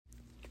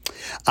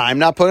I'm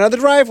not pulling out the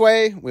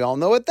driveway. We all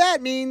know what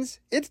that means.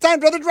 It's time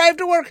for the Drive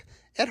to Work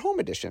at Home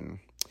edition.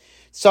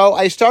 So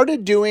I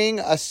started doing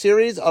a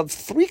series of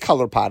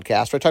 3-color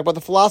podcasts where I talk about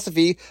the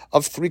philosophy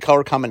of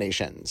 3-color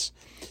combinations.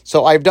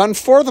 So I've done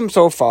 4 of them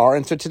so far,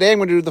 and so today I'm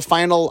going to do the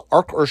final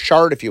arc or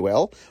shard, if you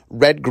will,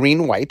 red,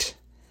 green, white.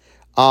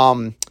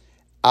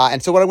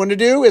 And so what I'm going to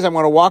do is I'm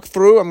going to walk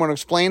through, I'm going to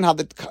explain how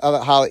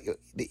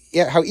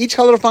each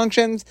color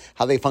functions,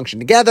 how they function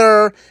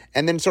together,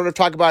 and then sort of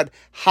talk about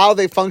how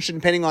they function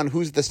depending on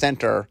who's the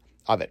center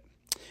of it.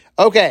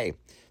 Okay,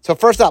 so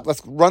first up,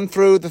 let's run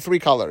through the 3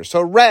 colors.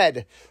 So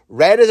red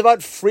is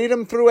about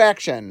freedom through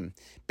action.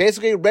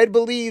 Basically, red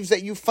believes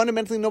that you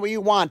fundamentally know what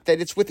you want,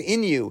 that it's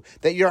within you,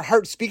 that your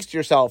heart speaks to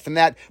yourself, and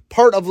that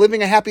part of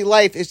living a happy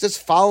life is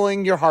just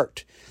following your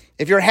heart.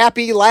 If you're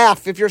happy,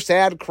 laugh. If you're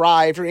sad,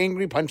 cry. If you're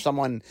angry, punch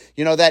someone.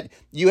 You know, that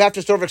you have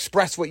to sort of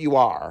express what you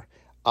are.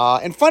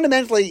 And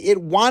fundamentally,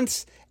 it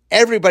wants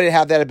everybody to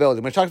have that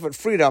ability. When it talks about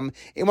freedom,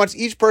 it wants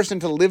each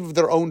person to live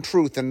their own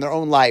truth in their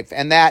own life.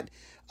 And that,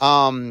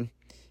 and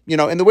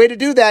the way to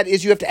do that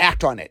is you have to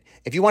act on it.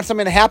 If you want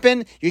something to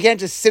happen, you can't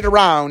just sit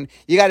around.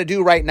 You got to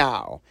do right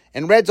now.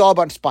 And red's all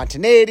about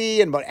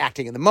spontaneity and about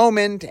acting in the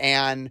moment.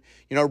 And,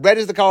 red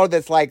is the color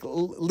that's like,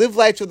 live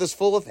life to its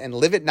fullest and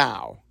live it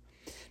now.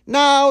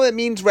 No, it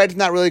means red's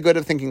not really good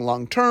at thinking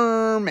long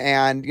term,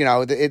 and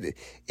it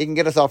can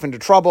get itself into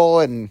trouble,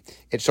 and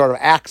it sort of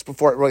acts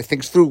before it really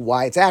thinks through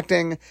why it's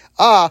acting.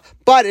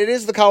 But it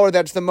is the color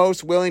that's the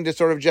most willing to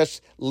sort of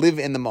just live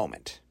in the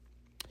moment.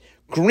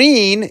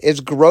 Green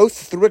is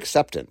growth through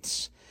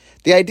acceptance.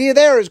 The idea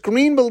there is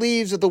green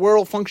believes that the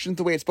world functions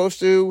the way it's supposed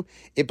to.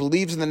 It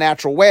believes in the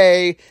natural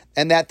way,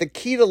 and that the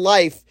key to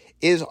life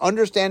is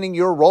understanding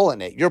your role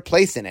in it, your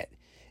place in it.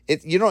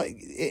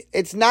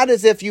 It's not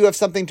as if you have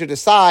something to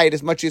decide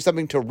as much as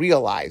something to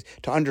realize,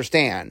 to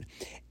understand.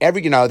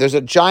 There's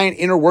a giant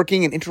inner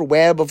working and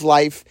interweb of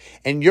life,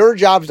 and your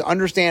job is to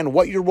understand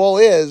what your role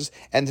is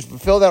and to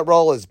fulfill that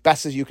role as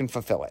best as you can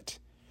fulfill it.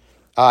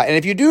 And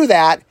if you do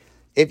that,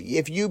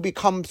 if you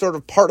become sort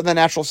of part of the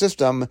natural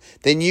system,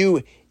 then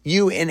you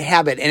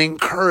inhabit and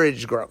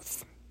encourage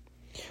growth.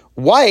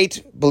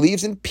 White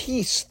believes in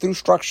peace through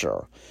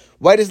structure.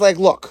 White is like,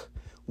 look,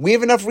 we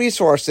have enough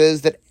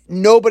resources that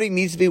nobody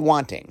needs to be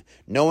wanting.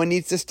 No one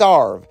needs to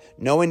starve.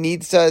 No one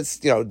needs to,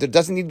 there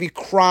doesn't need to be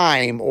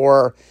crime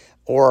or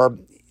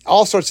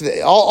all sorts of,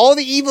 all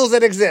the evils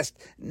that exist.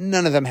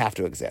 None of them have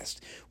to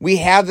exist. We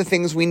have the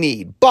things we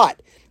need.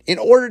 But in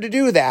order to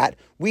do that,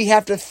 we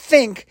have to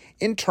think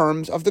in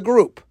terms of the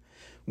group.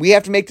 We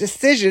have to make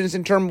decisions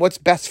in terms of what's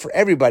best for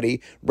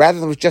everybody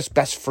rather than what's just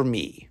best for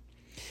me.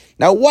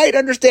 Now, white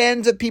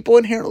understands that people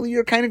inherently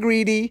are kind of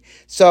greedy,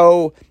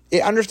 so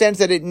it understands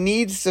that it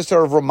needs to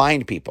sort of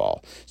remind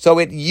people. So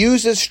it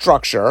uses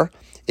structure,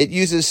 it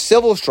uses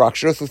civil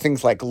structure through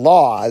things like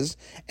laws,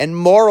 and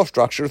moral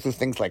structure through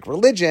things like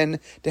religion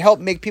to help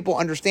make people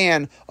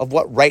understand of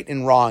what right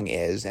and wrong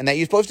is, and that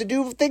you're supposed to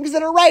do things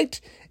that are right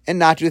and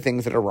not do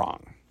things that are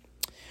wrong.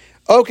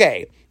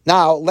 Okay,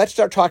 now let's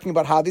start talking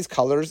about how these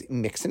colors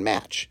mix and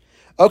match.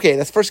 Okay,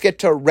 let's first get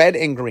to red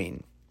and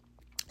green.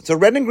 So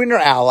red and green are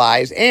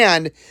allies,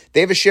 and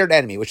they have a shared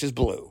enemy, which is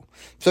blue.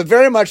 So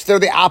very much they're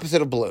the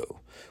opposite of blue.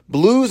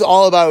 Blue's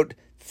all about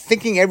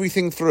thinking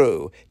everything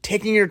through,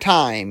 taking your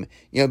time,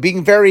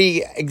 being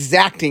very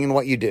exacting in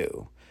what you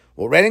do.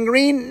 Well, red and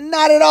green,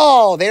 not at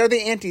all. They are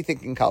the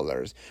anti-thinking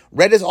colors.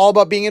 Red is all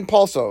about being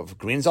impulsive.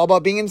 Green is all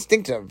about being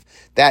instinctive.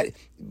 That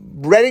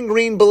red and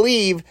green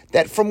believe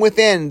that from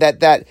within,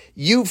 that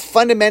you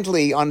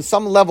fundamentally, on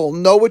some level,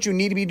 know what you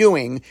need to be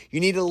doing. You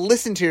need to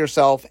listen to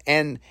yourself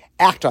and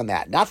act on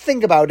that. Not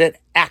think about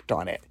it, act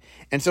on it.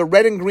 And so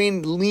red and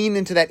green lean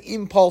into that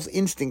impulse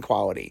instinct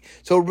quality.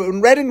 So when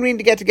red and green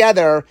to get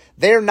together,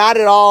 they're not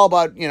at all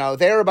about,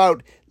 they're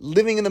about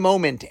living in the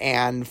moment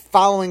and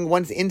following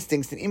one's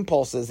instincts and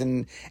impulses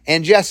and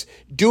just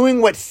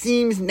doing what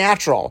seems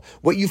natural,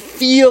 what you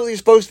feel you're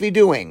supposed to be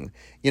doing.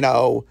 Red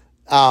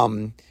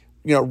and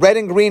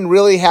green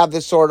really have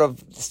this sort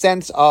of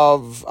sense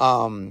of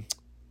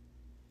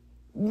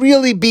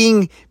really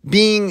being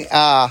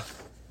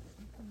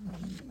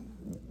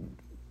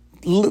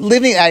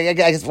living, I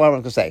guess what I'm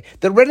going to say.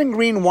 The red and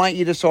green want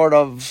you to sort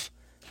of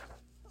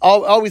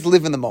always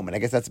live in the moment. I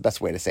guess that's the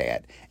best way to say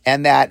it.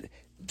 And that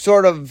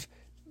sort of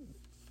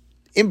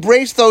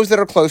embrace those that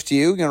are close to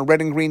you.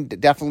 Red and green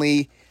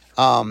definitely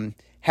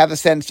have a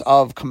sense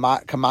of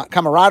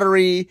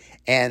camaraderie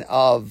and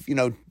of,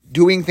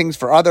 doing things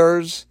for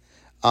others.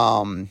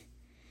 So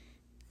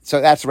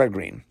that's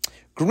red-green.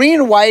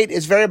 Green and white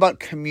is very about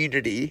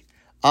community.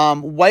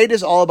 White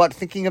is all about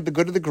thinking of the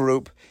good of the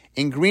group,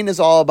 and green is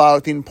all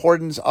about the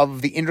importance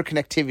of the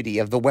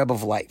interconnectivity of the web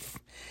of life.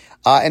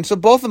 And so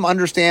both of them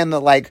understand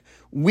that,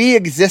 we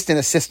exist in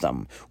a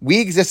system.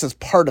 We exist as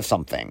part of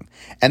something.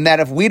 And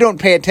that if we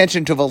don't pay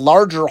attention to the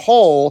larger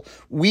whole,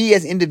 we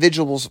as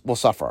individuals will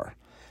suffer.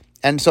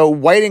 And so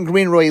white and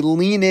green really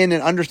lean in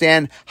and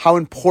understand how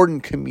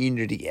important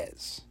community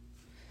is.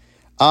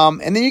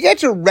 And then you get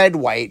to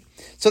red-white.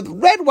 So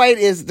red, white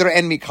is their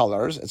enemy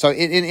colors. So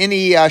in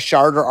any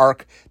shard or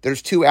arc,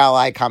 there's 2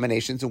 ally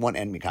combinations and 1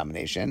 enemy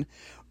combination.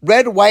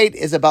 Red, white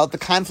is about the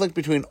conflict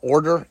between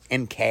order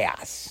and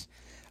chaos,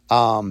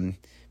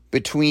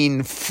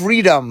 between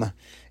freedom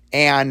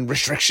and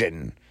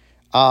restriction.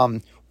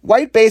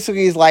 White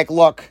basically is like,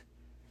 look,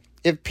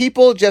 if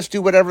people just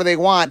do whatever they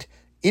want,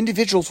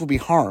 individuals will be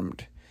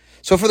harmed.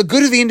 So for the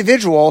good of the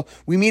individual,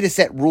 we need to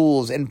set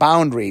rules and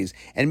boundaries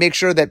and make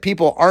sure that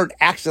people aren't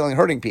accidentally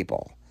hurting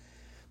people.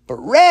 But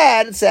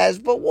red says,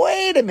 but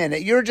wait a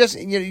minute, you're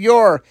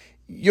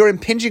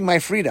impinging my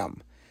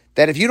freedom.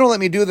 That if you don't let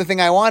me do the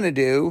thing I want to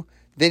do,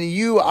 then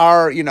you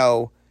are,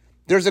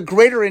 there's a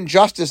greater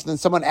injustice than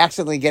someone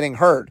accidentally getting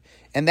hurt.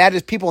 And that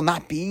is people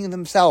not being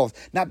themselves,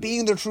 not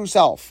being their true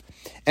self.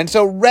 And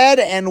so red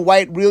and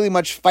white really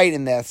much fight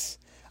in this.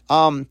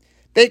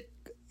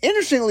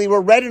 Interestingly,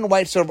 where red and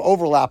white sort of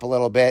overlap a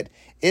little bit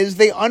is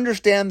they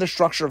understand the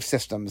structure of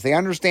systems. They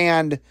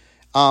understand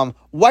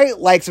white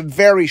likes a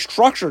very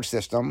structured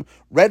system.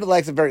 Red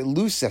likes a very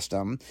loose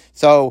system.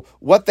 So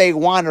what they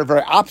want are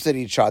very opposite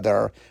each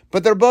other,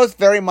 but they're both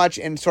very much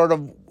in sort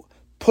of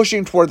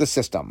pushing toward the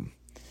system.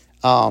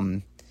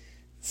 So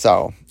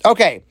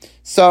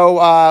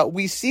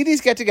we see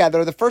these get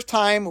together. The first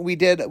time we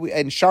did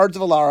in Shards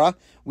of Alara,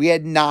 we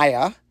had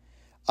Naya.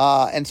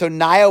 And so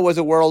Naya was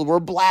a world where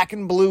black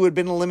and blue had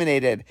been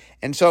eliminated.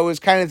 And so it was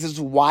kind of this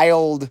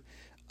wild,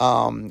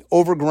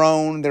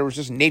 overgrown. There was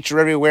just nature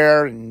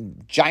everywhere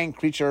and giant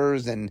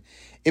creatures. And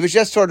it was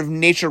just sort of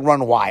nature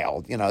run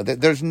wild.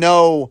 There's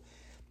no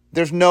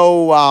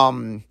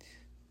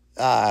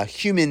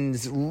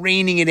humans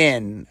reining it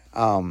in.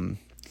 And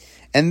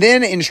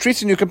then in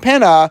Streets of New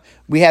Capenna,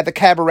 we had the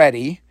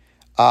Cabaretti.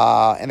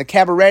 And the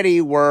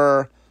Cabaretti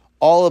were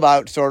all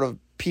about sort of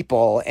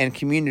people and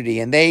community,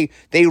 and they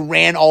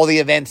ran all the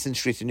events in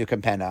Streets of New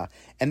Capenna,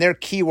 and their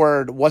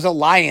keyword was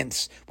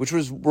alliance, which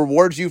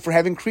rewards you for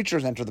having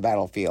creatures enter the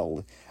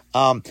battlefield.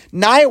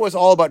 Naya was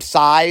all about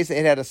size.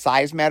 It had a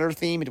size matter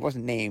theme. It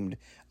wasn't named,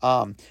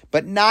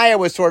 but Naya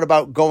was sort of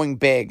about going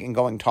big and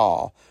going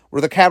tall,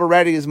 where the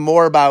Cabaretti is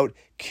more about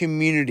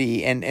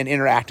community and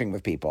interacting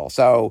with people.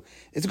 So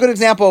it's a good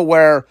example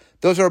where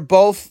those are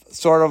both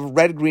sort of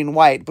red, green,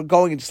 white, but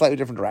going in slightly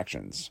different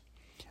directions.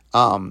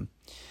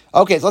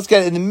 Okay, so let's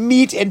get in the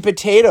meat and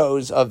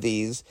potatoes of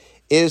these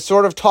is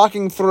sort of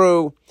talking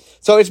through.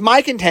 So it's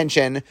my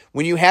contention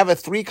when you have a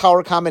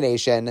 3-color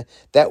combination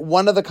that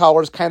one of the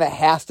colors kind of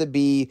has to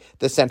be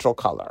the central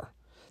color.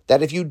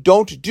 That if you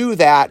don't do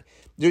that,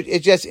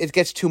 it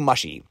gets too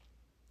mushy.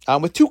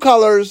 With 2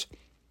 colors,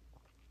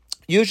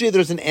 usually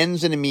there's an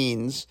ends and a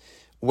means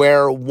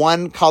where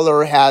one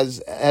color has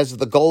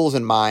the goals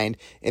in mind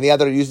and the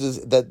other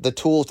uses the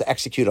tools to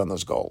execute on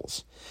those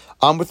goals.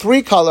 With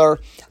 3-color,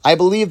 I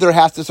believe there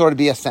has to sort of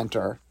be a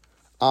center.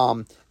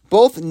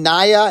 Both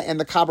Naya and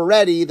the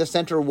Cabaretti, the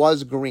center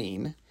was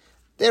green.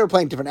 They were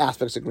playing different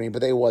aspects of green,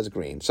 but they was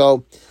green.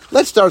 So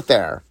let's start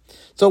there.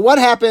 So what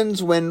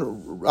happens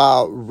when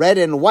red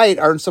and white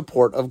are in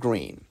support of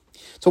green?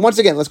 So once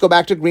again, let's go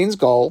back to green's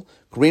goal.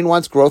 Green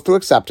wants growth through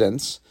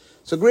acceptance.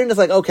 So green is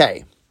like,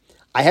 okay,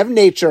 I have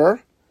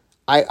nature.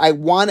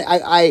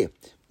 My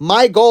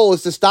goal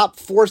is to stop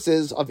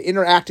forces of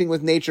interacting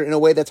with nature in a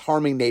way that's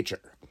harming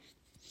nature.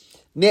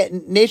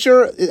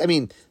 Nature,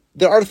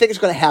 there are things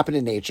going to happen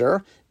in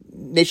nature.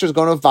 Nature is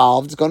going to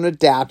evolve. It's going to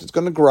adapt. It's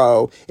going to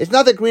grow. It's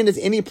not that green has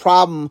any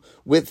problem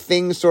with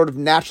things sort of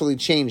naturally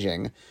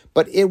changing,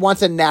 but it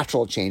wants a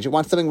natural change. It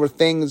wants something where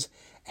things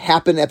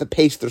happen at the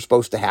pace they're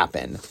supposed to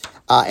happen,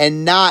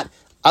 and not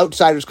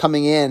outsiders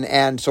coming in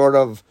and sort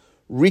of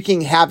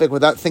wreaking havoc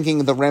without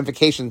thinking the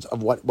ramifications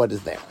of what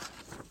is there.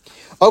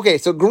 Okay,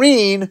 so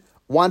green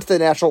wants the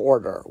natural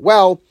order.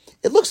 Well,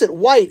 it looks at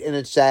white and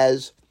it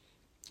says,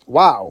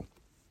 wow,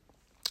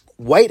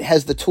 white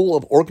has the tool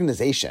of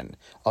organization,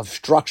 of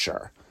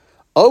structure.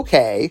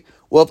 Okay,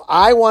 well, if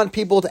I want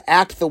people to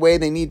act the way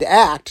they need to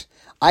act,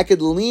 I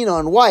could lean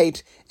on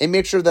white and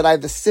make sure that I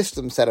have the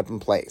system set up in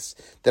place,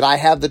 that I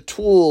have the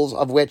tools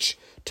of which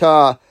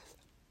to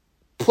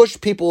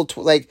push people to,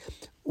 like,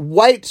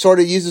 white sort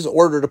of uses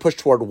order to push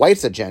toward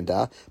white's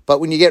agenda, but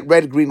when you get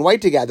red, green,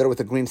 white together with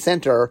a green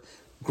center,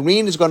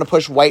 green is going to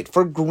push white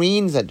for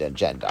green's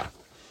agenda.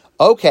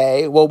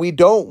 Okay, well, we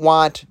don't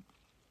want,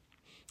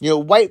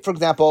 white, for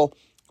example,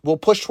 will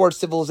push towards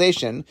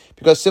civilization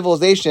because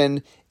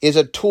civilization is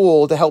a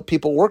tool to help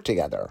people work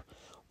together.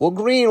 Well,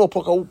 green will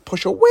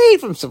push away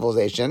from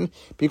civilization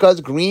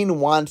because green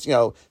wants,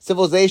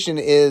 civilization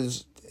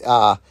is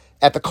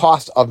at the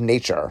cost of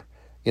nature.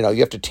 You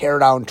have to tear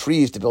down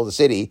trees to build a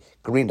city.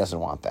 Green doesn't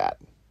want that.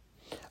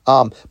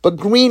 But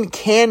green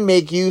can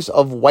make use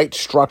of white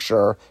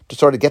structure to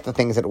sort of get the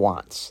things it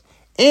wants.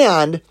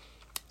 And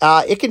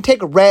it can take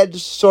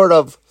red's sort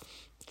of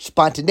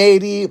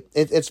spontaneity.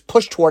 It's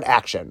pushed toward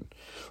action.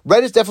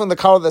 Red is definitely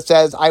the color that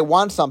says, I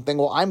want something,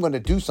 well, I'm going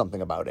to do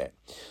something about it.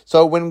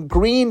 So when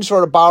green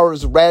sort of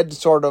borrows red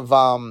sort of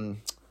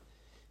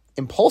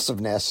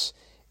impulsiveness,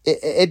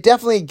 it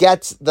definitely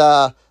gets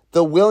the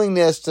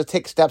willingness to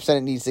take steps that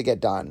it needs to get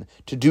done,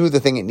 to do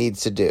the thing it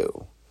needs to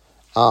do.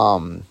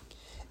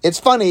 It's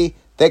funny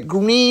that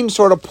green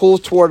sort of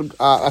pulls toward,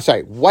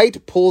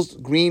 white pulls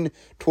green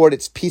toward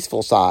its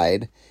peaceful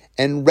side,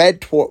 and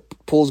red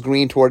pulls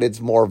green toward its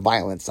more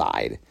violent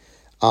side.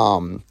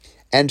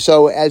 And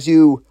so as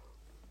you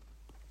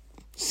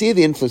see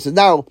the influences,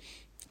 now,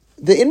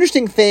 the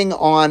interesting thing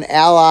on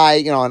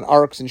ally, on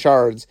arcs and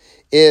shards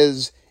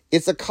is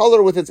it's a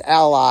color with its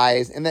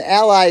allies, and the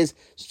allies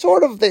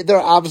sort of, they're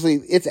obviously,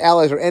 its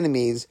allies are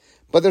enemies,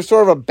 but there's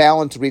sort of a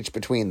balance reach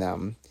between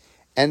them.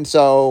 And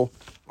so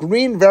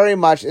green very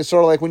much is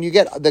sort of like when you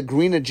get the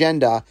green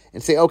agenda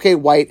and say, okay,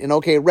 white and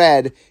okay,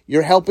 red,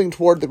 you're helping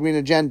toward the green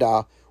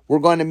agenda. We're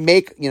going to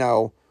make,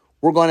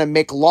 we're going to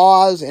make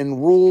laws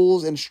and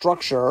rules and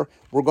structure.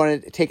 We're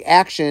going to take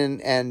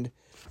action, and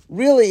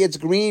really it's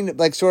green,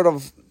 like sort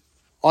of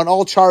on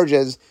all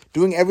charges,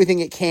 doing everything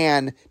it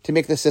can to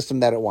make the system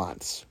that it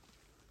wants.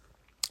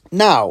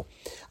 Now,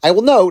 I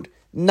will note,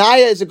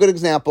 Naya is a good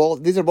example.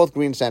 These are both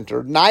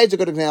green-centered. Naya is a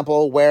good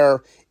example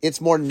where it's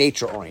more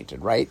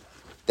nature-oriented, right?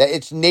 That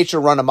it's nature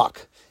run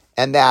amok.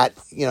 And that,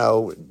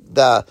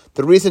 the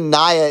reason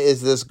Naya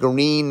is this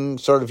green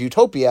sort of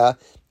utopia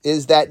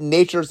is that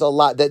nature's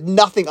that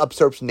nothing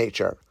usurps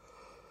nature.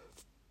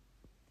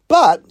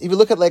 But if you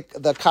look at like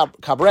the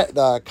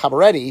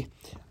Cabaretti,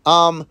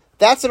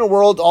 that's in a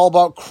world all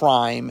about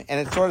crime, and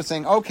it's sort of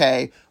saying,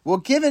 okay, well,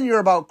 given you're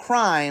about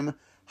crime,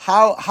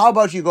 how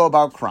about you go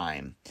about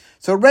crime?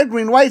 So red,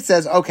 green, white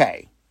says,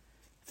 okay,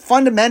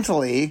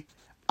 fundamentally,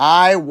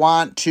 I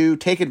want to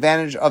take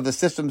advantage of the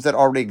systems that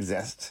already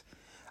exist.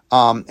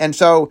 And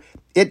so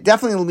it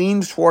definitely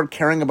leans toward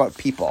caring about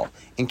people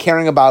and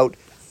caring about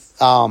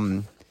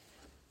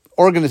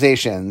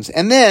organizations.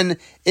 And then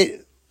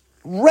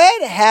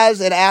red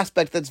has an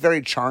aspect that's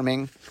very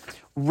charming.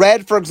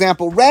 Red, for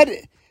example,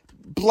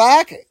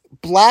 black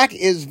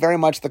is very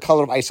much the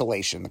color of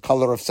isolation, the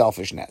color of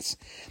selfishness.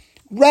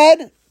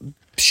 Red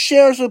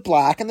shares with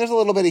black, and there's a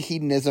little bit of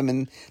hedonism,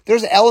 and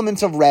there's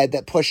elements of red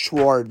that push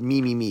toward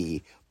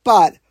me.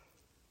 But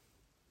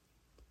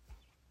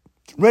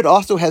red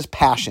also has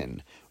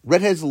passion.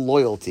 Red has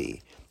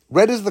loyalty.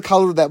 Red is the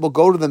color that will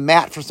go to the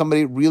mat for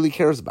somebody it really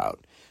cares about.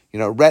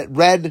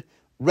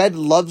 Red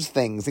loves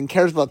things and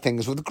cares about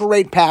things with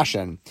great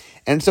passion.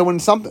 And so when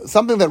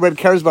something that red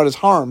cares about is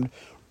harmed,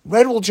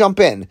 red will jump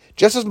in.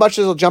 Just as much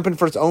as it'll jump in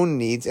for its own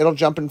needs, it'll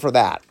jump in for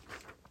that.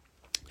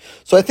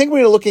 So I think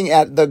when you're looking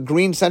at the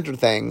green center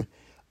thing,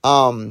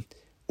 when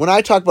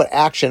I talk about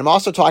action, I'm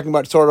also talking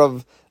about sort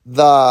of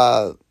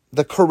the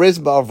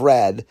charisma of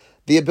red,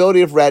 the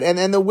ability of red,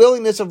 and the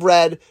willingness of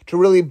red to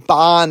really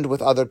bond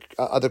with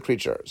other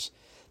creatures.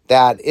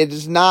 That it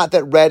is not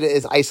that red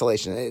is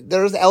isolation.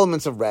 There's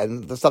elements of red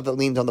and the stuff that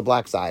leans on the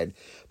black side.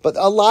 But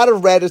a lot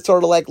of red is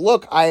sort of like,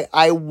 look,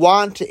 I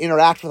want to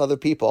interact with other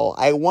people.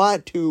 I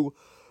want to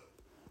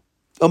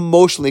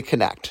emotionally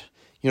connect.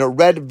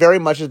 Red very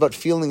much is about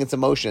feeling its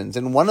emotions.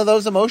 And one of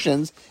those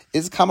emotions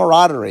is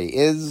camaraderie,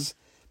 is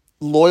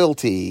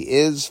loyalty,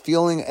 is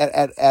feeling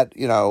at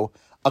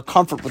a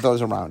comfort with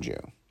those around you.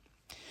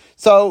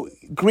 So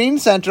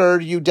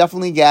green-centered, you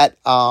definitely get,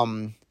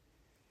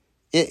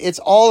 it's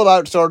all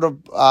about sort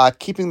of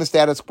keeping the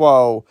status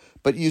quo,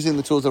 but using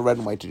the tools of red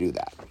and white to do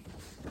that.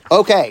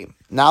 Okay,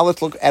 now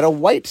let's look at a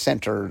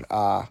white-centered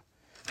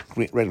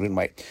red, green,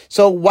 white.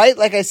 So white,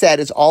 like I said,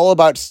 is all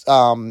about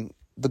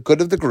the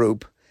good of the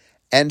group.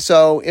 And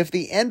so if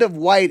the end of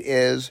white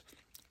is,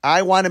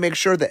 I want to make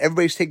sure that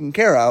everybody's taken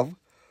care of,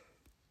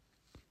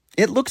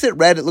 it looks at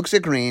red, it looks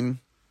at green.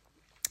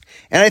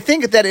 And I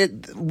think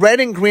that red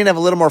and green have a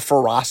little more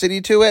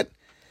ferocity to it,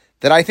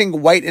 that I think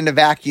white in a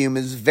vacuum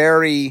is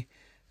very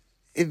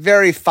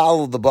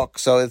follow the book.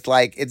 So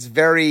it's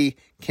very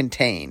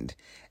contained.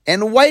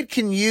 And white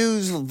can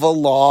use the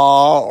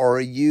law or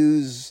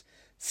use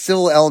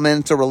civil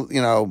elements or,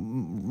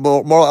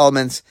 moral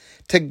elements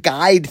to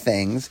guide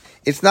things.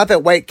 It's not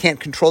that white can't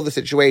control the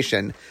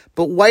situation,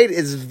 but white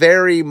is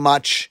very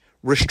much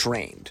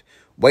restrained.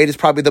 White is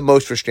probably the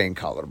most restrained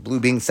color, blue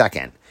being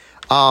second.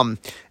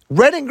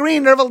 Red and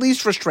green are the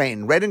least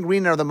restrained. Red and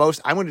green are the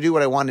most, I'm going to do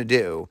what I want to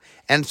do.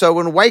 And so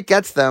when white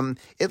gets them,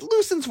 it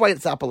loosens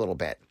white's up a little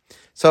bit.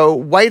 So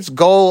white's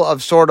goal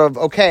of sort of,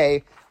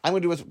 okay, I'm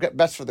going to do what's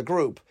best for the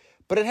group,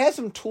 but it has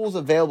some tools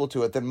available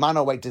to it that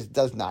mono white just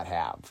does not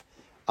have.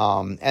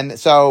 And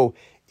so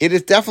it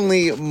is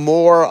definitely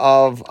more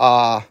of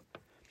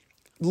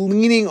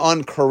leaning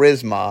on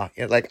charisma.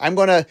 Like I'm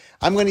going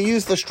to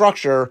use the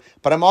structure,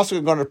 but I'm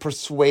also going to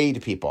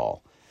persuade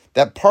people.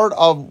 That part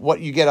of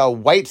what you get a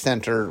white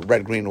center,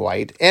 red, green,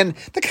 white, and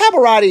the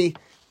Cabaretti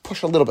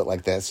push a little bit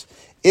like this,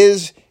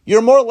 is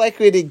you're more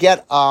likely to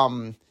get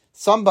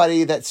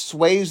somebody that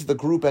sways the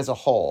group as a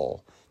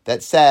whole,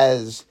 that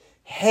says,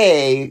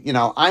 hey,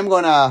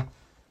 the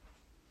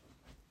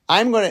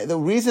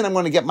reason I'm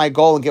going to get my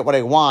goal and get what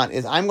I want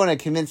is I'm going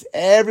to convince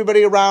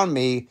everybody around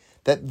me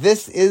that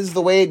this is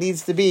the way it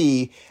needs to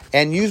be,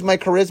 and use my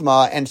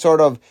charisma and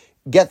sort of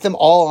get them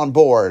all on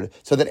board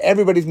so that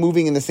everybody's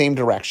moving in the same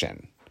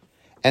direction.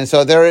 And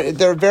so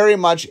there very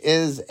much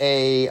is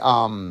a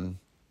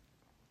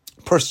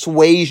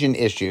persuasion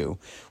issue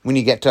when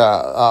you get to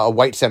a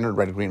white-centered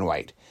red, green,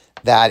 white.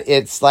 That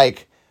it's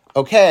like,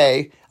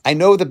 okay, I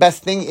know the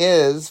best thing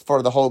is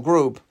for the whole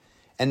group,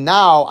 and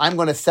now I'm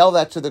going to sell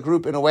that to the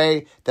group in a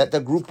way that the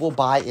group will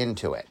buy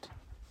into it.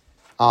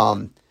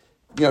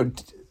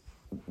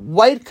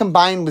 White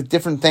combined with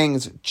different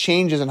things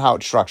changes in how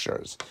it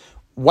structures.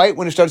 White,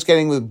 when it starts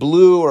getting with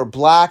blue or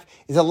black,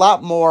 is a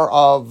lot more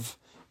of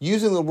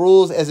using the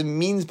rules as a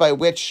means by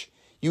which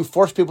you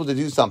force people to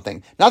do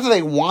something. Not that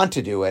they want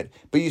to do it,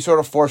 but you sort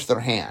of force their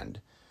hand.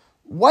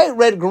 White,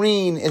 red,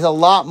 green is a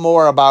lot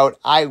more about,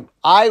 I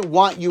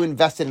want you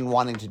invested in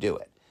wanting to do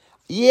it.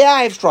 Yeah,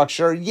 I have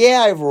structure.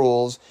 Yeah, I have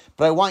rules,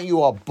 but I want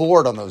you all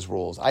board on those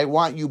rules. I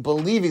want you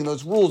believing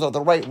those rules are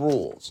the right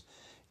rules.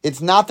 It's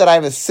not that I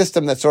have a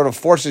system that sort of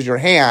forces your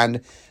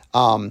hand.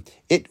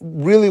 It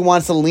really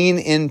wants to lean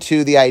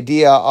into the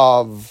idea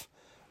of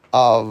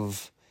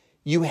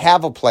you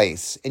have a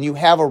place and you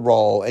have a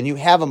role and you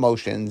have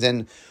emotions,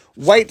 and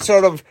white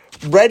sort of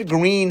red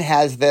green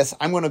has this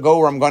I'm going to go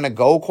where I'm going to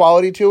go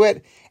quality to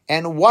it,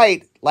 and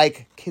white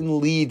can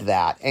lead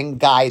that and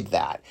guide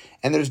that.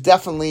 And there's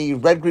definitely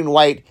red green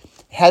white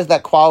has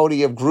that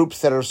quality of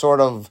groups that are sort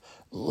of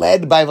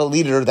led by the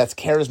leader that's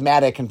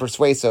charismatic and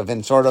persuasive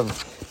and sort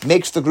of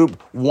makes the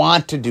group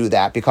want to do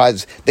that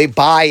because they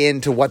buy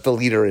into what the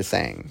leader is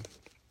saying.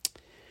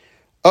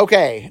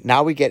 Okay,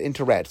 now we get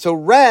into red. So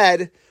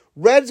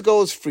Red's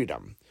goal is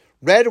freedom.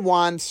 Red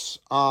wants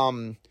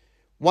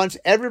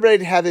everybody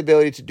to have the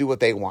ability to do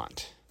what they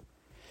want.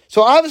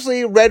 So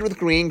obviously, red with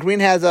green. Green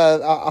has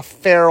a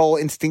feral,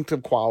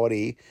 instinctive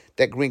quality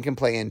that green can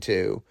play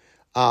into.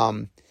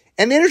 And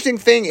the interesting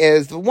thing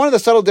is, one of the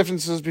subtle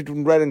differences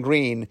between red and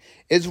green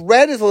is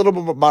red is a little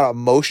bit about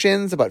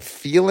emotions, about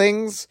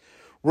feelings,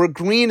 where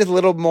green is a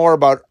little more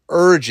about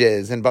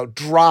urges and about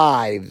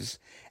drives.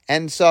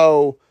 And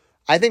so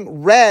I think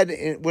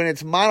red, when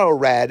it's mono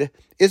red,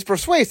 is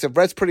persuasive.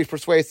 Red's pretty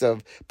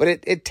persuasive, but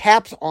it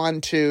taps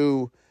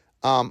onto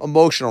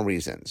emotional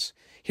reasons.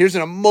 Here's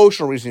an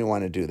emotional reason you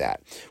want to do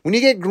that. When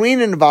you get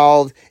green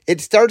involved, it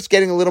starts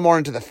getting a little more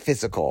into the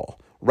physical,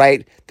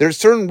 right? There's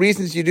certain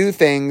reasons you do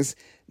things,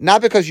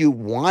 not because you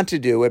want to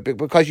do it, but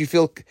because you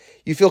feel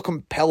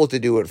compelled to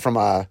do it from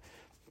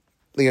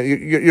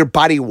your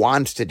body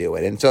wants to do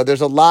it. And so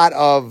there's a lot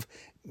of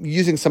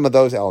using some of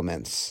those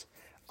elements.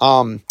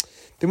 Then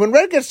when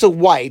red gets to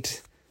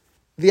white,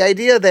 the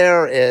idea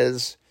there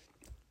is,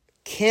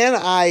 can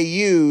I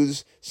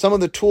use some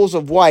of the tools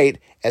of white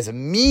as a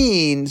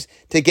means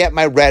to get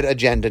my red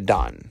agenda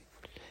done?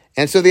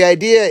 And so the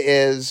idea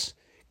is,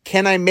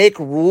 can I make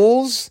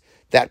rules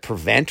that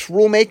prevent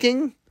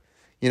rulemaking?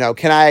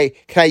 Can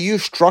I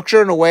use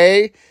structure in a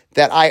way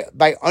that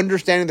by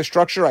understanding the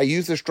structure, I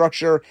use the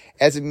structure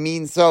as a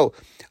means. So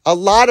a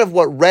lot of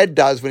what red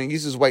does when it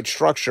uses white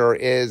structure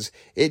is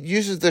it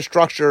uses the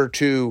structure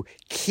to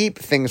keep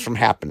things from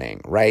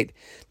happening, right?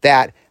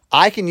 That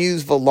I can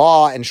use the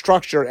law and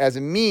structure as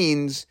a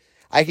means.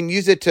 I can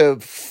use it to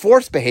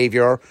force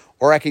behavior,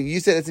 or I can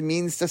use it as a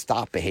means to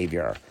stop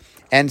behavior.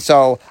 And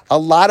so a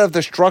lot of the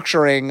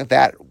structuring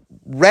that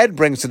red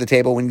brings to the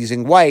table when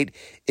using white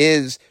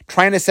is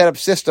trying to set up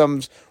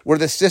systems where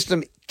the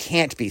system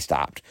can't be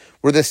stopped,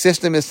 where the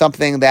system is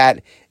something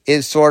that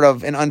is sort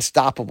of an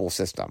unstoppable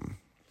system.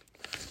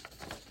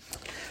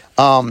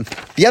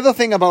 The other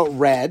thing about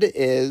red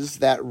is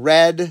that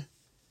red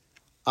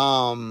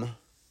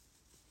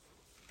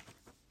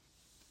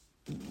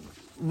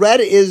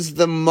is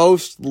the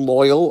most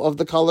loyal of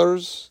the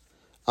colors.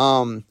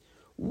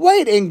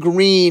 White and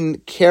green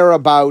care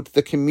about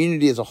the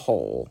community as a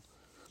whole.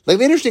 The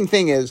interesting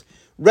thing is,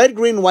 red,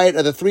 green, white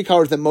are the three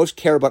colors that most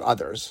care about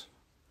others.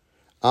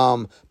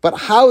 But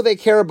how they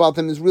care about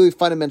them is really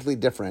fundamentally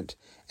different.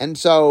 And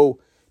so,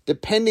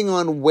 depending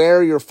on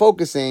where you're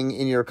focusing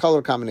in your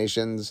color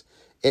combinations,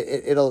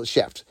 it'll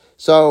shift.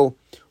 So,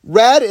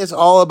 red is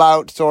all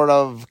about sort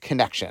of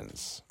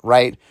connections,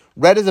 right?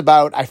 Red is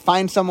about, I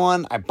find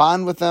someone, I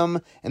bond with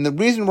them, and the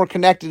reason we're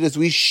connected is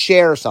we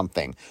share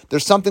something.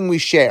 There's something we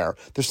share.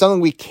 There's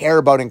something we care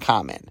about in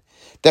common.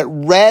 That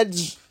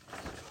Red's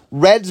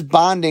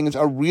bondings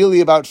are really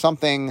about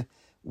something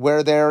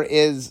where there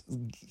is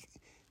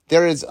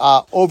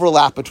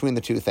overlap between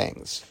the two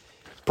things.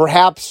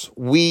 Perhaps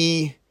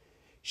we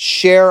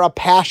share a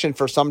passion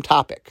for some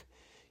topic.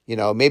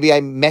 Maybe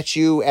I met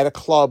you at a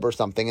club or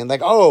something and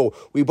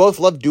we both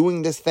love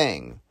doing this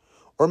thing.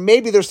 Or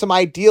maybe there's some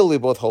ideal we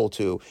both hold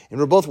to and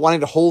we're both wanting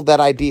to hold that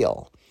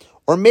ideal.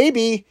 Or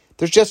maybe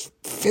there's just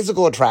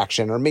physical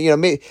attraction, or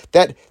maybe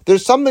that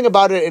there's something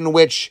about it in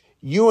which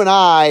you and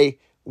I,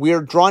 we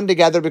are drawn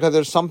together because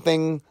there's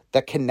something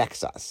that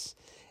connects us.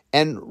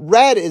 And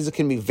red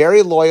can be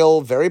very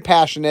loyal, very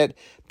passionate,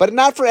 but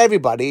not for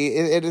everybody.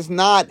 It is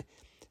not,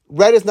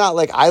 red is not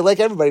I like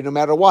everybody no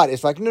matter what.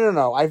 It's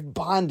no, I've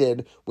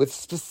bonded with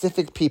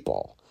specific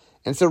people.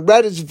 And so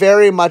red is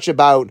very much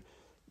about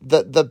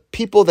the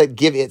people that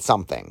give it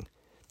something.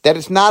 That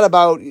it's not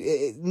about,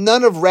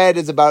 none of red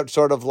is about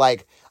sort of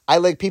I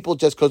like people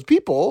just because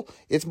people.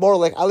 It's more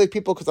I like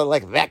people because I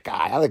like that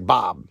guy. I like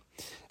Bob.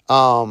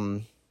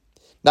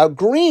 Now,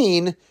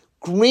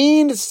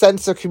 green's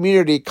sense of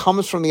community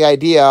comes from the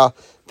idea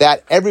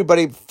that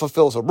everybody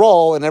fulfills a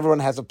role and everyone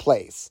has a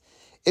place.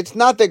 It's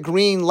not that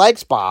green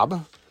likes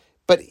Bob,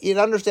 but it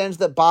understands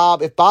that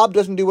if Bob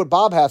doesn't do what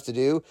Bob has to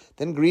do,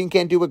 then green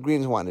can't do what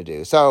greens want to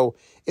do. So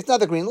it's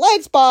not that green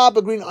likes Bob,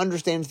 but green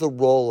understands the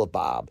role of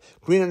Bob.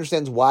 Green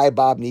understands why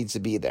Bob needs to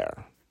be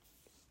there.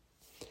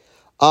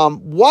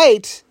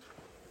 White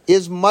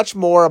is much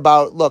more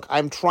about, look,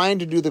 I'm trying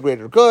to do the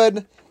greater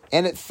good,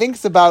 and it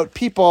thinks about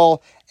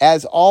people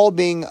as all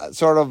being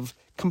sort of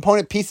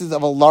component pieces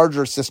of a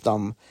larger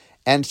system.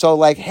 And so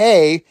like,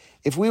 hey,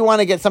 if we want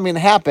to get something to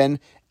happen,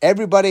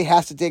 everybody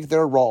has to take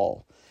their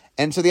role.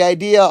 And so the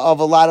idea of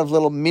a lot of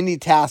little mini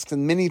tasks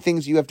and mini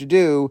things you have to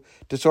do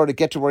to sort of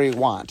get to where you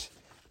want.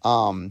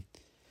 But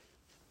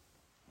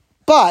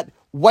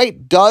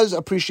white does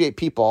appreciate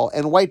people,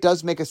 and white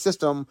does make a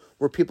system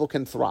where people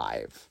can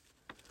thrive.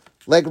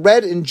 Like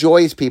red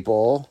enjoys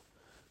people,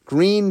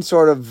 green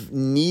sort of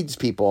needs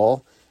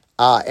people,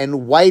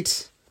 and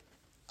white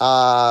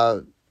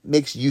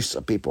makes use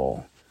of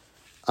people.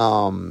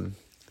 And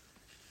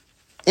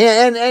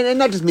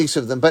not just makes use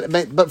of them,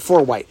 but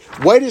for white.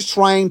 White is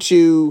trying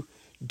to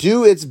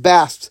do its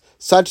best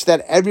such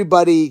that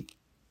everybody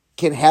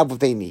can have what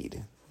they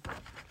need.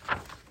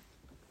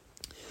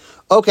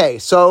 Okay,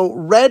 so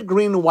red,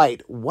 green,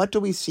 white. What do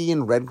we see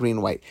in red,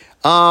 green, white?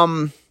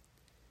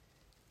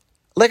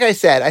 Like I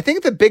said, I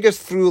think the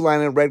biggest through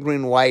line in red,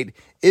 green, white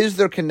is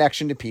their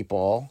connection to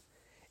people.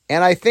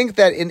 And I think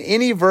that in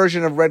any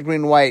version of red,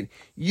 green, white,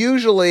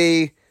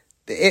 usually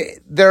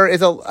there is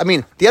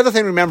the other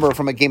thing to remember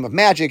from a game of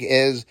Magic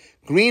is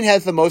green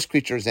has the most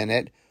creatures in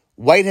it,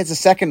 white has the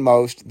second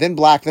most, then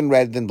black, then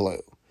red, then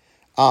blue.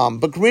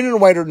 But green and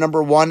white are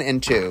number 1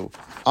 and 2.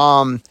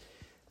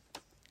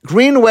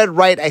 Green, red,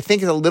 white, I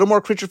think is a little more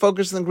creature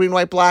focused than green,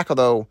 white, black,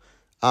 although,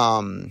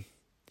 and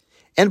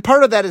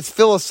part of that is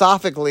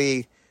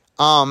philosophically,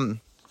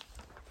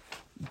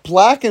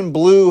 black and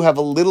blue have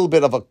a little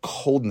bit of a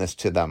coldness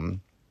to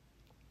them.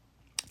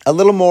 A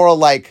little more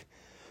like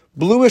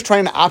blue is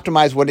trying to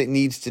optimize what it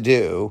needs to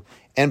do,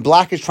 and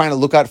black is trying to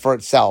look out for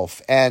itself.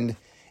 And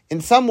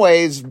in some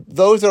ways,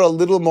 those are a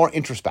little more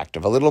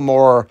introspective, a little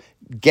more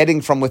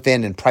getting from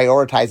within and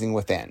prioritizing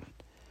within.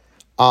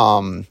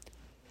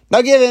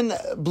 Now, given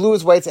blue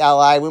is white's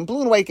ally, when blue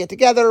and white get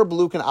together,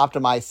 blue can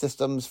optimize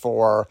systems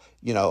for,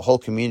 whole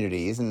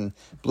communities, and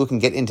blue can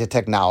get into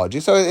technology.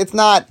 So it's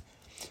not,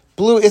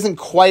 blue isn't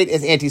quite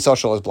as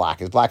antisocial as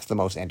black is. Black's the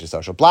most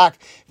antisocial. Black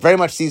very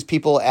much sees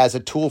people as a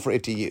tool for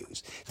it to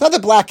use. It's not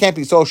that black can't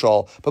be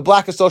social, but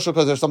black is social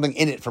because there's something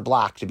in it for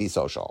black to be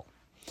social.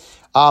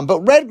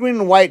 But red, green,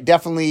 and white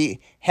definitely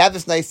have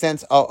this nice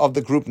sense of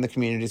the group and the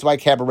community. It's why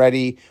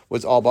Cabaretti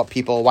was all about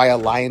people, why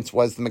Alliance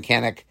was the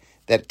mechanic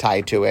that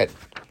tied to it.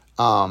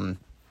 And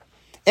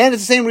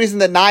it's the same reason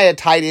that Naya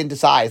tied into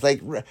size.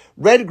 Like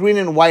red, green,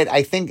 and white,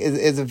 I think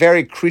is a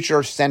very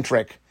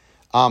creature-centric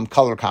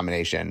color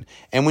combination.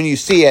 And when you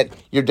see it,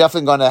 you're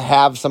definitely going to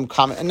have some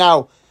comment. And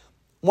now,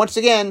 once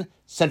again,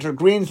 center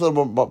green is a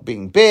little more about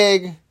being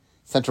big.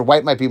 Center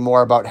white might be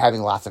more about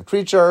having lots of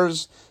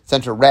creatures.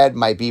 Center red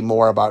might be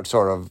more about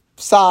sort of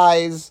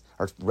size,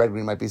 or red,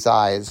 green might be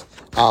size.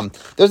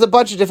 There's a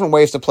bunch of different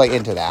ways to play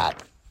into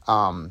that.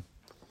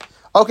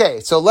 Okay,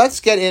 so let's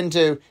get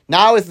into,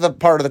 now is the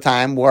part of the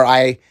time where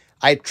I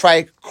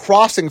try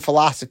crossing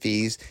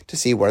philosophies to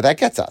see where that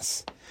gets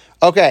us.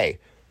 Okay,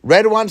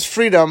 red wants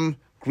freedom,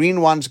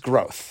 green wants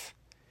growth.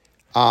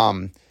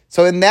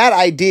 So in that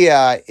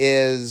idea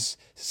is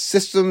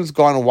systems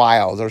gone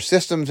wild, or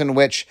systems in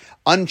which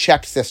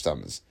unchecked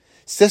systems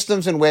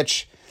in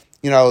which,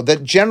 the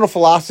general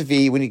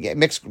philosophy when you get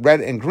mixed red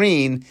and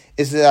green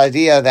is the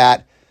idea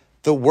that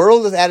the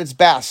world is at its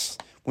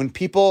best when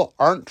people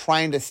aren't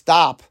trying to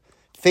stop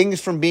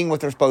things from being what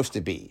they're supposed to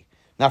be.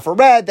 Now, for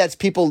red, that's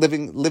people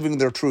living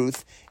their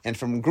truth, and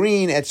from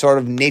green, it's sort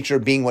of nature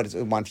being what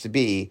it wants to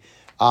be.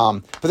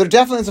 But there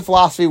definitely is a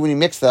philosophy when you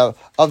mix of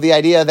the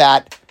idea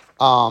that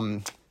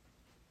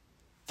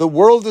the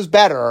world is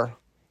better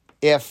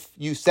if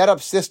you set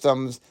up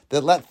systems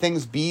that let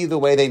things be the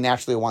way they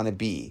naturally want to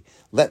be.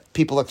 Let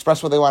people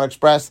express what they want to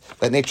express.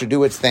 Let nature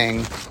do its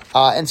thing.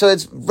 And so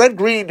it's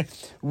red-green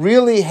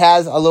really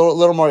has a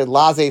little more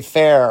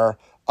laissez-faire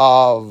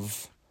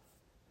of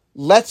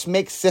let's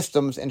make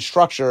systems and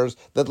structures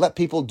that let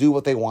people do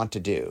what they want to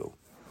do.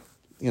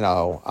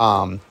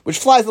 Which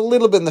flies a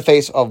little bit in the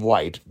face of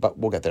white, but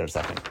we'll get there in a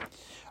second.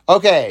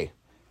 Okay,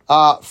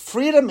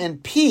 freedom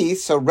and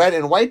peace, so red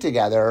and white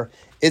together,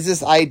 is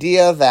this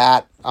idea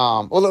that,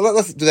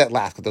 let's do that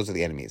last, because those are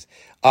the enemies.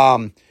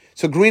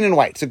 So green and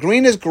white. So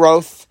green is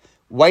growth,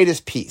 white is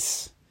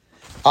peace.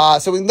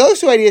 So when those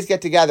two ideas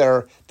get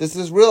together, there's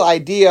this real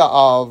idea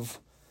of,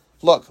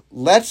 look,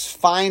 let's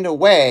find a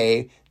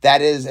way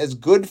that is as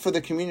good for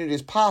the community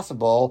as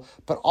possible,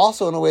 but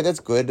also in a way that's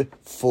good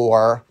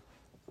for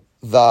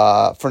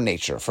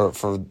nature,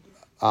 for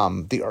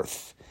the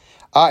earth.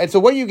 And so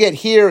what you get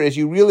here is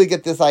you really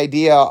get this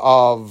idea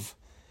of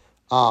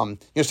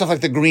stuff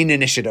like the Green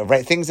Initiative,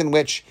 right? Things in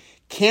which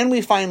can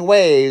we find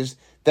ways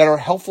that are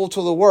helpful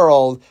to the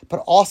world, but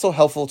also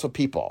helpful to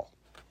people?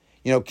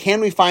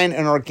 Can we find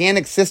an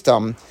organic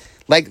system?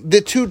 Like,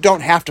 the two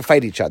don't have to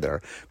fight each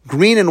other.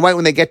 Green and white,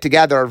 when they get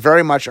together,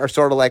 very much are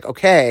sort of like,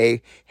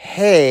 okay,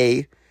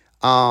 hey,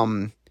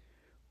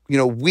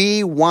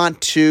 we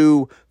want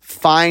to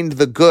find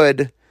the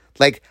good.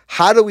 Like,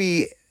 how do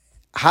we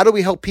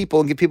help people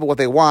and give people what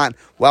they want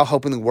while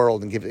helping the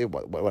world and give it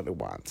what it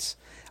wants?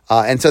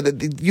 And so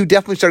you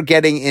definitely start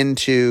getting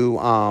into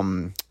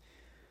a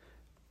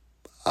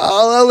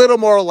little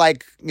more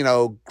like,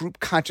 group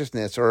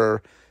consciousness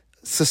or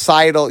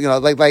societal,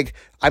 like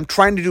I'm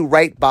trying to do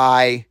right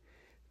by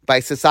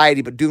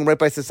society, but doing right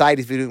by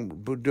society is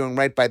doing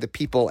right by the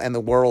people and the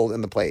world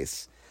and the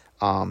place.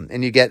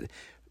 And you get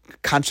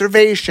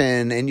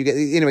conservation, and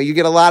you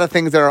get a lot of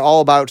things that are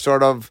all about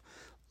sort of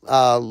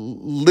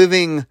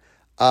living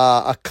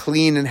a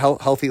clean and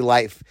healthy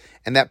life.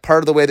 And that part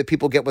of the way that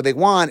people get what they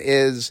want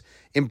is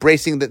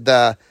embracing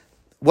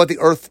what the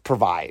earth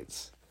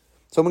provides.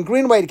 So when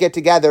green and white get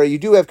together, you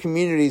do have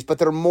communities, but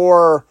they're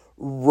more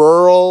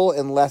rural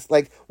and less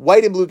like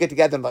white and blue get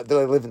together, but they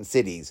live in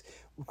cities.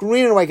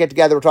 Green and white get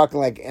together, we're talking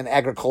like an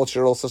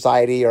agricultural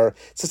society or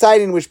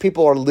society in which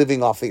people are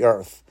living off the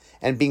earth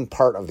and being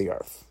part of the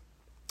earth.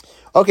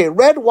 Okay,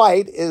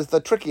 red-white is the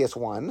trickiest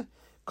one,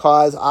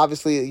 because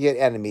obviously you get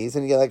enemies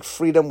and you get like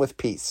freedom with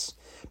peace.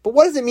 But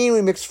what does it mean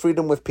we mix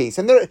freedom with peace?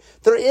 And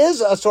there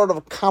is a sort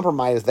of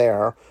compromise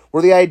there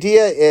where the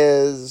idea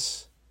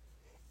is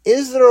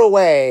there a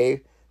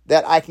way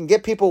that I can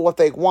get people what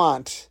they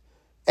want,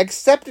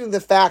 accepting the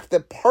fact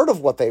that part of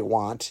what they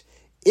want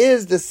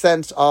is the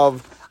sense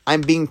of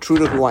I'm being true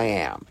to who I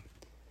am.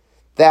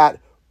 That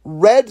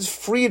red's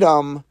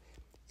freedom,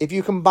 if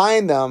you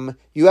combine them,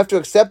 you have to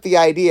accept the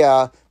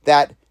idea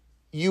that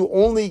you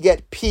only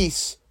get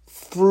peace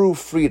through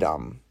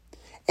freedom,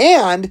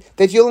 and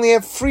that you only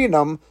have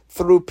freedom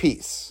through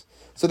peace.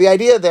 So the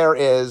idea there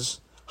is,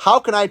 how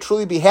can I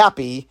truly be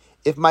happy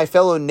if my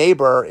fellow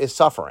neighbor is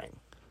suffering?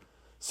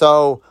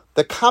 So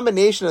the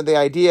combination of the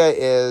idea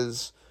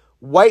is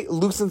white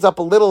loosens up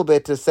a little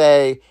bit to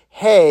say,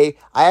 hey,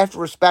 I have to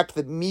respect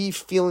that me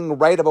feeling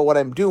right about what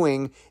I'm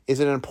doing is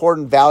an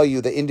important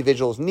value that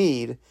individuals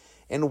need.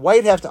 And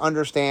white has to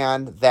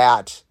understand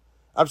that,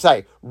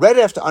 red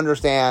has to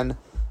understand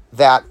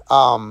that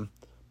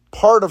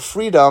part of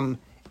freedom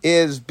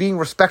is being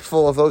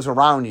respectful of those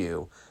around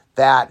you,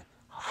 that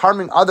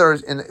harming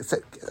others in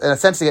a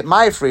sense to get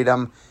my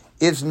freedom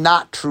is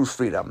not true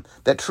freedom.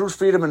 That true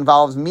freedom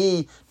involves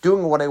me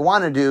doing what I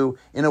want to do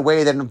in a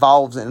way that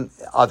involves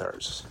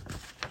others.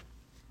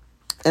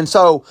 And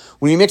so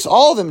when you mix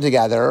all of them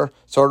together,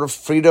 sort of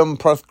freedom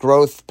plus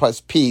growth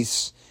plus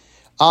peace,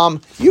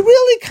 you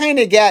really kind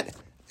of get,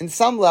 in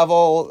some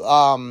level,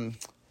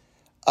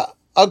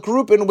 a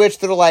group in which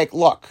they're like,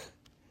 look,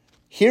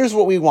 here's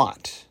what we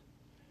want.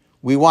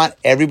 We want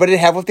everybody to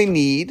have what they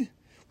need.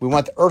 We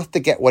want the earth to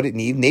get what it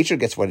needs. Nature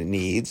gets what it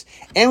needs.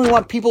 And we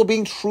want people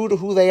being true to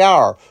who they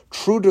are,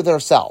 true to their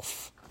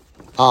self.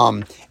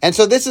 And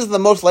so this is the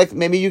most likely,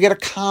 maybe you get a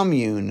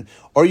commune,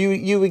 or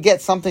you would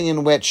get something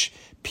in which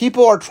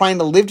people are trying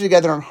to live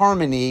together in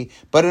harmony,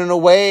 but in a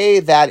way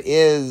that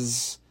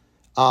is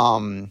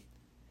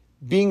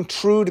being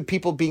true to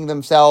people being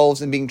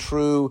themselves and being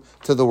true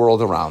to the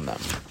world around them.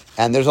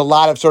 And there's a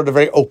lot of sort of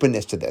very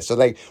openness to this. So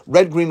like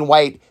red, green,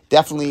 white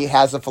definitely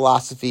has a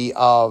philosophy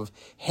of,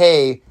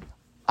 hey,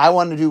 I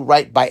want to do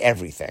right by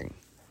everything.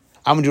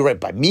 I want to do right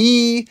by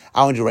me.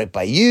 I want to do right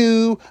by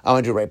you. I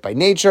want to do right by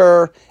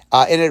nature.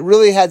 And it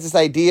really has this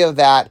idea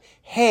that,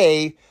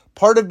 hey,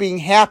 part of being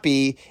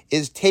happy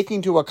is taking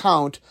into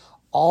account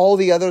all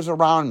the others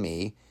around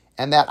me,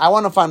 and that I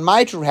want to find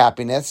my true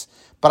happiness,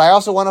 but I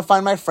also want to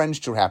find my friend's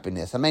true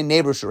happiness and my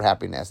neighbor's true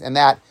happiness, and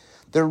that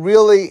there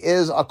really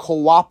is a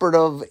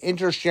cooperative,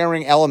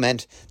 inter-sharing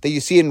element that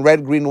you see in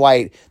red, green,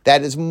 white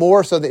that is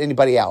more so than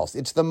anybody else.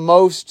 It's the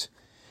most...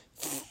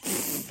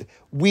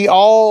 We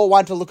all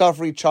want to look out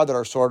for each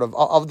other, sort of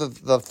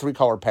the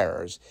three-color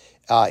pairs.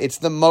 It's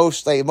the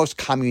most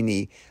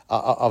commune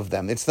of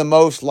them. It's the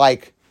most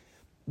like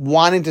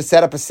wanting to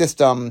set up a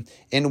system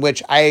in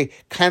which I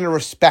kind of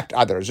respect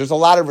others. There's a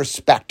lot of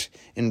respect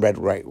in red,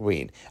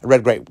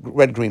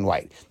 green,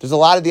 white. There's a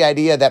lot of the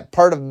idea that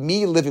part of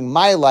me living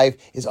my life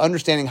is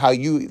understanding how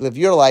you live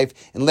your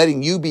life and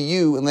letting you be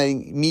you and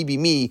letting me be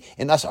me,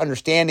 and us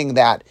understanding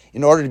that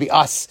in order to be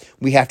us,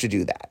 we have to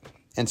do that.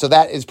 And so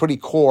that is pretty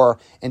core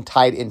and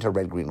tied into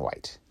red, green,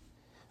 white.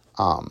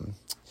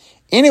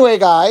 Anyway,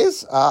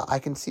 guys, I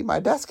can see my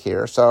desk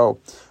here, so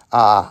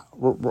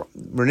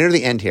we're near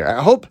the end here.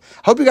 I hope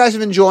you guys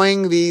are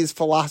enjoying these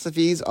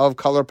philosophies of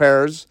color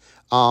pairs.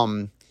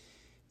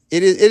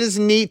 It is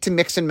neat to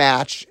mix and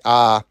match.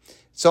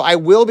 So I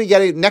will be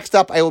getting, next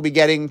up, I will be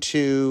getting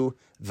to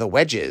the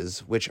wedges,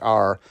 which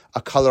are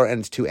a color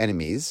and its two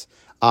enemies.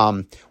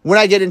 When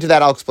I get into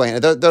that, I'll explain.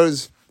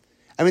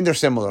 They're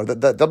similar.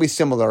 They'll be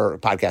similar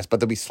podcasts, but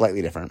they'll be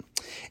slightly different.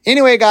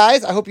 Anyway,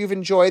 guys, I hope you've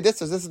enjoyed this.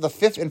 So this is the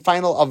fifth and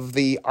final of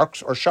the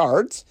arcs or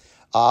shards.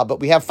 But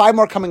we have 5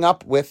 more coming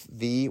up with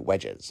the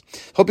wedges.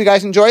 Hope you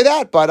guys enjoy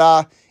that.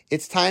 But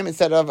it's time,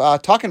 instead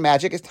of talking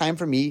magic, it's time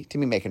for me to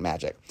be making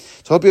magic.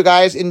 So hope you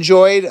guys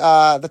enjoyed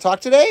the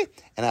talk today,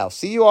 and I'll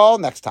see you all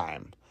next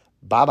time.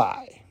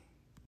 Bye-bye.